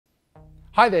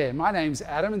Hi there, my name's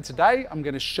Adam and today I'm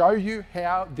going to show you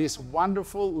how this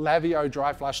wonderful Laveo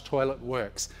dry flush toilet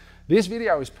works. This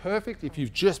video is perfect if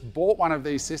you've just bought one of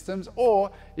these systems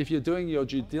or if you're doing your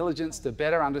due diligence to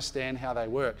better understand how they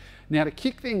work. Now to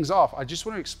kick things off, I just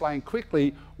want to explain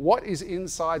quickly what is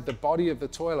inside the body of the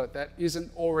toilet that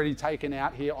isn't already taken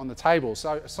out here on the table.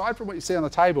 So aside from what you see on the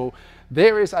table,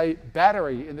 there is a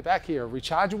battery in the back here, a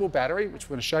rechargeable battery, which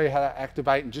we're going to show you how to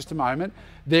activate in just a moment.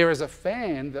 There is a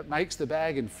fan that makes the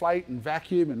bag inflate and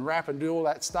vacuum and wrap and do all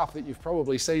that stuff that you've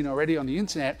probably seen already on the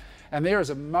internet. And there is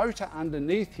a motor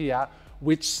underneath here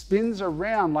which spins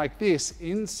around like this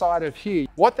inside of here.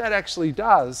 What that actually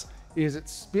does is it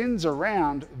spins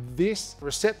around this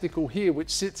receptacle here which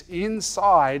sits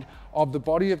inside of the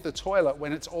body of the toilet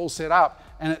when it's all set up,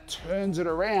 and it turns it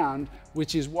around,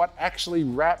 which is what actually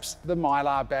wraps the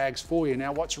Mylar bags for you.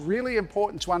 Now what's really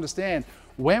important to understand,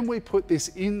 when we put this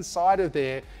inside of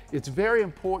there, it's very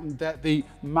important that the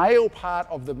male part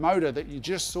of the motor that you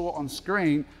just saw on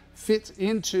screen fits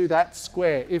into that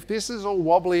square. If this is all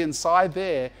wobbly inside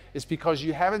there, it's because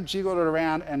you haven't jiggled it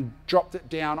around and dropped it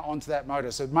down onto that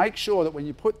motor. So make sure that when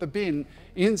you put the bin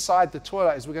inside the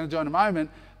toilet, as we're going to do in a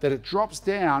moment, that it drops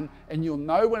down, and you'll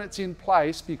know when it's in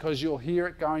place because you'll hear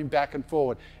it going back and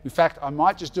forward. In fact, I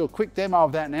might just do a quick demo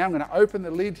of that now. I'm going to open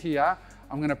the lid here.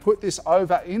 I'm going to put this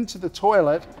over into the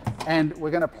toilet and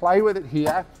we're going to play with it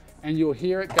here, and you'll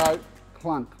hear it go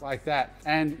clunk like that.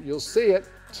 And you'll see it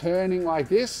turning like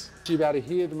this. You'll be able to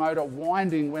hear the motor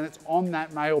winding when it's on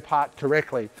that male part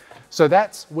correctly. So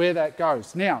that's where that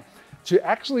goes. Now, to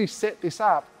actually set this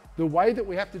up, the way that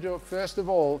we have to do it first of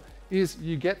all is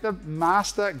you get the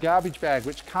master garbage bag,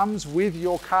 which comes with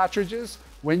your cartridges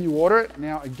when you order it.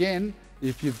 Now again,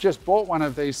 if you've just bought one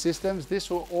of these systems, this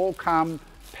will all come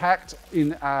packed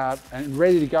in and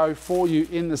ready to go for you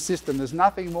in the system. There's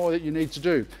nothing more that you need to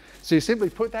do. So you simply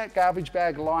put that garbage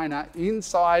bag liner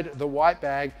inside the white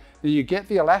bag, then you get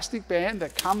the elastic band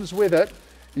that comes with it,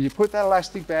 and you put that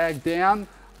elastic bag down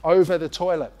over the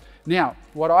toilet. Now,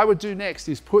 what I would do next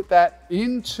is put that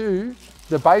into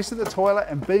the base of the toilet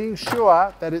and being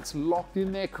sure that it's locked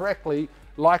in there correctly,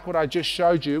 like what I just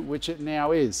showed you, which it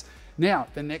now is. Now,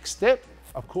 the next step,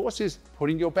 of course, is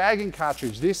putting your bagging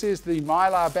cartridge. This is the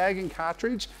Mylar bagging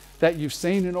cartridge that you've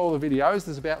seen in all the videos.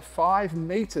 There's about 5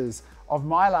 meters of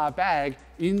Mylar bag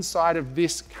inside of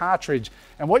this cartridge.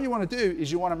 And what you want to do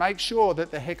is you want to make sure that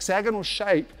the hexagonal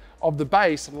shape of the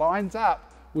base lines up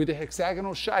with the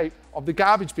hexagonal shape of the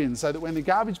garbage bin, so that when the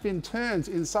garbage bin turns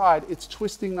inside, it's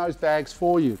twisting those bags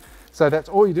for you. So that's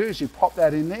all you do, is you pop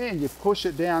that in there and you push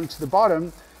it down to the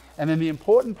bottom. And then the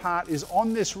important part is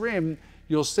on this rim,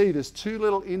 you'll see there's 2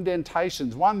 little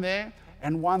indentations, one there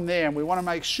and one there. And we want to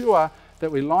make sure that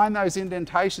we line those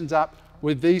indentations up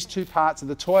with these 2 parts of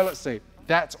the toilet seat.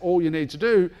 That's all you need to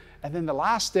do. And then the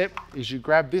last step is you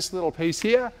grab this little piece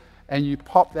here and you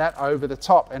pop that over the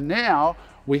top. And now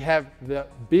we have the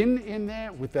bin in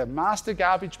there with the master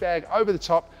garbage bag over the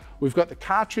top. We've got the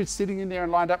cartridge sitting in there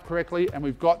and lined up correctly, and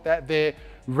we've got that there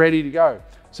ready to go.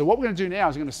 So what we're going to do now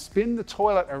is we're going to spin the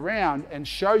toilet around and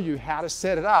show you how to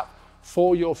set it up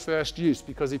for your first use,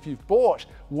 because if you've bought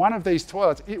one of these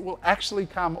toilets, it will actually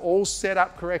come all set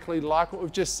up correctly like what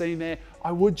we've just seen there.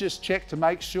 I would just check to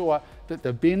make sure that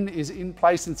the bin is in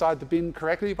place inside the bin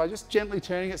correctly by just gently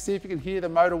turning it, see if you can hear the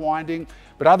motor winding,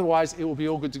 but otherwise it will be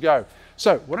all good to go.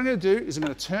 So what I'm going to do is I'm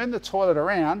going to turn the toilet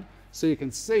around so you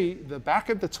can see the back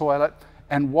of the toilet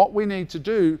and what we need to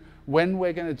do when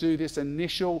we're going to do this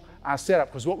initial setup.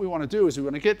 Because what we want to do is we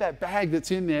want to get that bag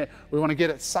that's in there, we want to get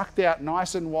it sucked out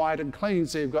nice and wide and clean,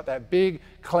 so you've got that big,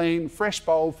 clean, fresh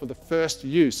bowl for the first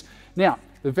use. Now,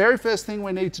 the very first thing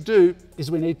we need to do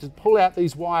is we need to pull out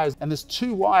these wires, and there's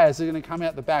 2 wires that are going to come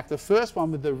out the back. The first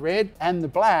one with the red and the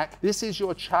black, this is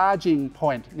your charging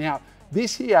point. Now,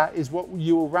 this here is what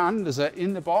you will run. There's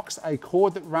in the box a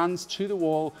cord that runs to the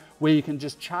wall where you can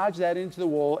just charge that into the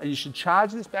wall, and you should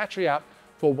charge this battery up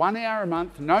for 1 hour a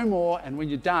month, no more, and when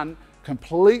you're done,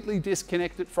 completely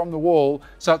disconnect it from the wall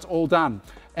so it's all done.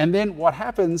 And then what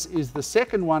happens is the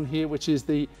second one here, which is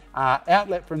the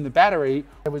outlet from the battery,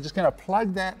 we're just going to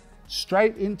plug that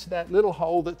straight into that little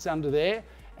hole that's under there,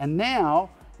 and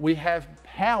now we have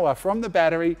power from the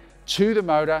battery to the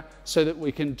motor so that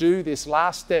we can do this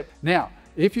last step. Now,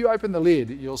 if you open the lid,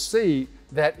 you'll see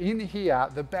that in here,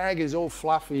 the bag is all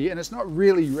fluffy and it's not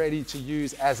really ready to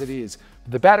use as it is.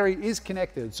 The battery is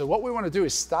connected. So what we want to do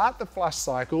is start the flush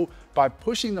cycle by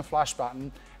pushing the flush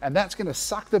button, and that's going to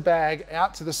suck the bag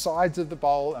out to the sides of the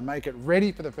bowl and make it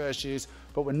ready for the first use.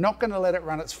 But we're not going to let it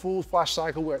run its full flush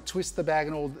cycle where it twists the bag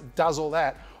and all does all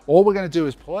that. All we're gonna do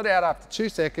is pull it out after 2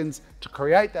 seconds to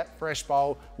create that fresh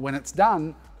bowl. When it's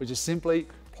done, we just simply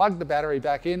plug the battery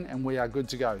back in and we are good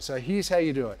to go. So here's how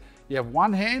you do it. You have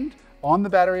one hand on the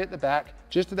battery at the back,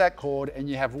 just to that cord, and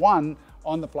you have one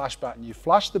on the flush button. You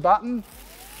flush the button,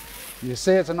 you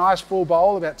see it's a nice full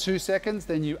bowl, about 2 seconds,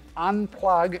 then you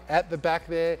unplug at the back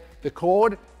there the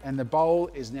cord, and the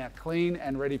bowl is now clean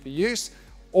and ready for use.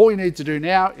 All you need to do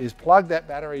now is plug that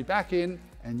battery back in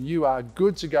and you are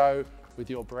good to go with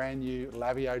your brand new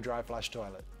Laveo dry flush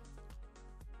toilet.